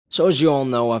So as you all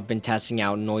know, I've been testing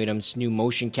out Noidum's new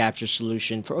motion capture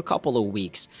solution for a couple of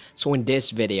weeks. So in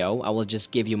this video, I will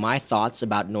just give you my thoughts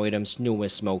about Noidum's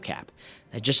newest mocap.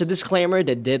 Now, just a disclaimer,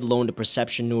 they did loan the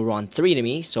Perception Neuron 3 to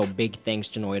me, so big thanks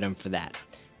to Noidum for that.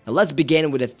 Now let's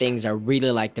begin with the things I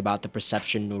really liked about the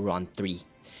Perception Neuron 3.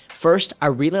 First, I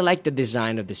really like the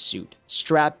design of the suit.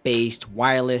 Strap-based,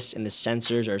 wireless, and the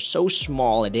sensors are so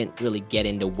small it didn't really get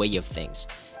in the way of things.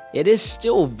 It is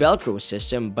still a Velcro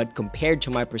system, but compared to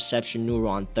my Perception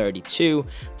Neuron 32,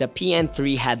 the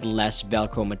PN3 had less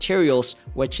Velcro materials,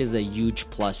 which is a huge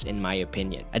plus in my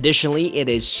opinion. Additionally, it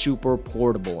is super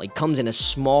portable. It comes in a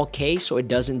small case, so it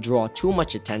doesn't draw too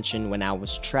much attention when I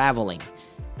was traveling.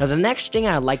 Now the next thing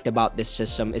I liked about this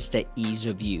system is the ease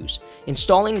of use.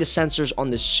 Installing the sensors on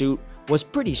the suit was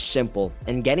pretty simple,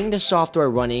 and getting the software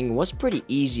running was pretty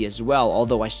easy as well,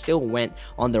 although I still went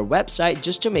on their website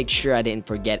just to make sure I didn't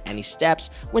forget any steps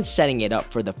when setting it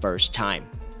up for the first time.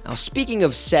 Now speaking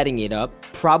of setting it up,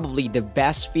 probably the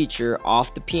best feature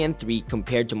of the PN3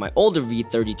 compared to my older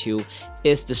V32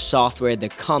 is the software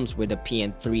that comes with the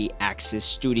PN3 Axis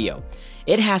Studio.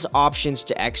 It has options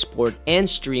to export and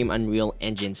stream Unreal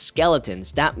Engine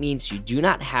skeletons. That means you do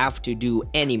not have to do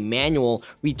any manual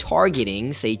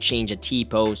retargeting, say change a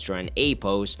T-pose to an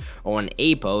A-pose or an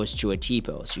A-pose to a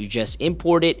T-pose. You just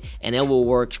import it and it will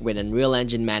work with Unreal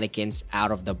Engine mannequins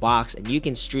out of the box, and you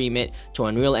can stream it to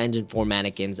Unreal Engine 4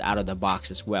 mannequins out of the box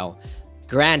as well.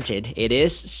 Granted, it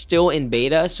is still in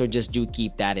beta, so just do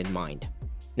keep that in mind.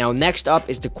 Now next up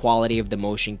is the quality of the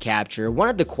motion capture. One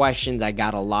of the questions I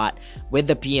got a lot with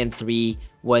the PN3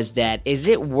 was that, is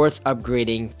it worth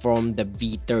upgrading from the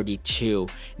V32?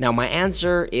 Now my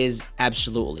answer is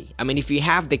absolutely. I mean, if you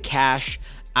have the cash,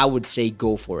 I would say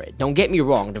go for it. Don't get me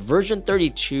wrong, the version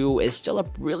 32 is still a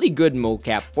really good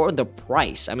mocap for the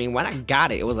price. I mean, when I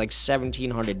got it, it was like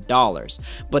 $1,700.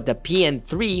 But the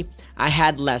PN3, I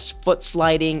had less foot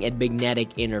sliding and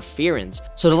magnetic interference.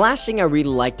 So the last thing I really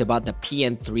liked about the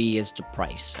PN3 is the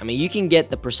price. I mean, you can get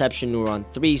the Perception Neuron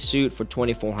 3 suit for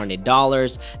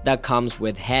 $2,400. That comes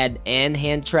with head and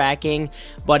hand tracking.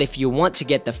 But if you want to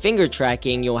get the finger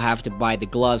tracking, you'll have to buy the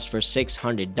gloves for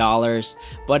 $600.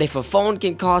 But if a phone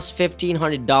can cost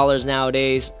 $1,500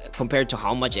 nowadays compared to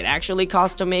how much it actually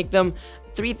costs to make them,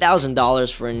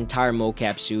 $3,000 for an entire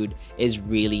mocap suit is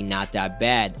really not that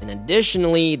bad. And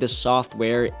additionally, the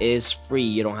software is free.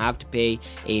 You don't have to pay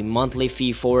a monthly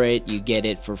fee for it. You get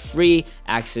it for free.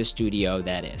 Axis Studio,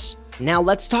 that is. Now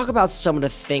let's talk about some of the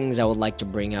things I would like to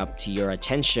bring up to your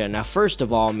attention. Now first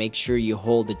of all, make sure you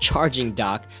hold the charging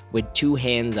dock with two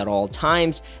hands at all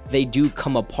times. They do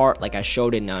come apart like I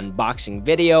showed in an unboxing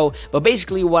video, but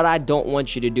basically what I don't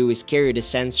want you to do is carry the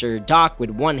sensor dock with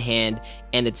one hand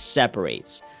and it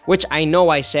separates. Which I know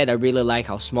I said I really like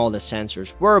how small the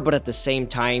sensors were, but at the same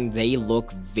time they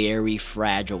look very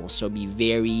fragile, so be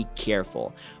very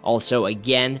careful. Also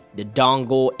again, the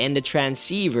dongle and the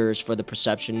transceivers for the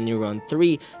Perception Neuron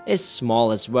 3 is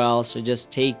small as well, so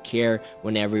just take care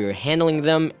whenever you're handling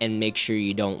them and make sure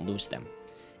you don't lose them.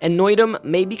 And Noidum,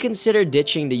 maybe consider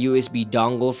ditching the USB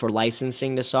dongle for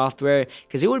licensing the software,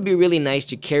 because it would be really nice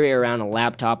to carry around a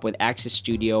laptop with Axis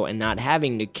Studio and not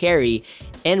having to carry,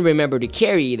 and remember to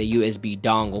carry the USB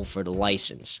dongle for the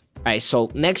license. Alright, so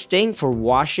next thing, for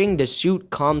washing, the suit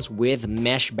comes with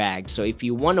mesh bags. So if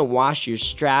you want to wash your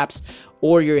straps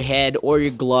or your head or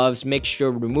your gloves, make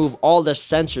sure to remove all the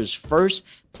sensors first,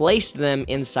 place them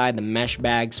inside the mesh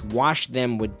bags, wash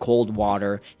them with cold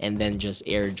water, and then just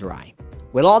air dry.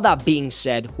 With all that being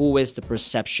said, who is the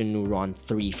Perception Neuron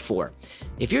 3 for?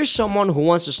 If you're someone who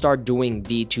wants to start doing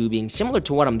VTubing similar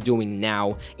to what I'm doing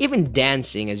now, even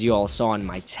dancing as you all saw in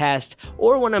my test,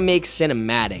 or want to make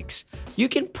cinematics, you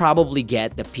can probably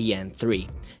get the PN3.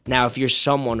 Now if you're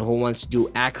someone who wants to do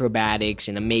acrobatics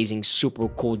and amazing super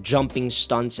cool jumping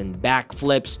stunts and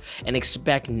backflips and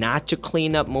expect not to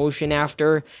clean up motion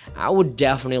after, I would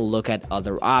definitely look at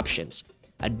other options.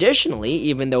 Additionally,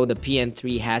 even though the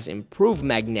PN3 has improved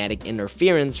magnetic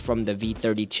interference from the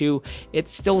V32,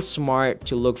 it's still smart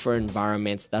to look for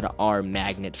environments that are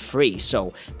magnet-free.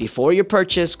 So before you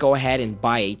purchase, go ahead and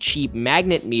buy a cheap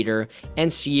magnet meter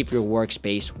and see if your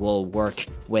workspace will work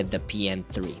with the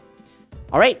PN3.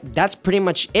 Alright, that's pretty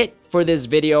much it for this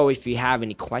video. If you have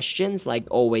any questions, like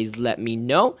always, let me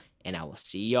know, and I will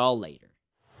see y'all later.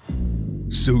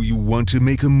 So you want to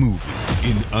make a movie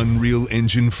in Unreal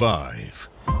Engine 5,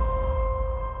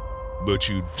 but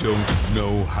you don't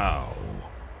know how.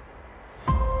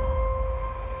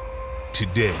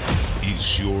 Today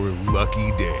is your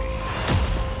lucky day.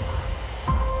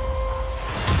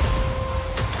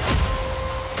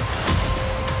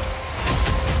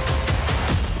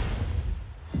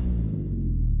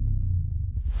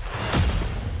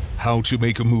 How to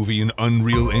Make a Movie in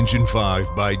Unreal Engine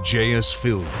 5 by JS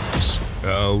Films.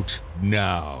 Out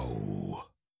now.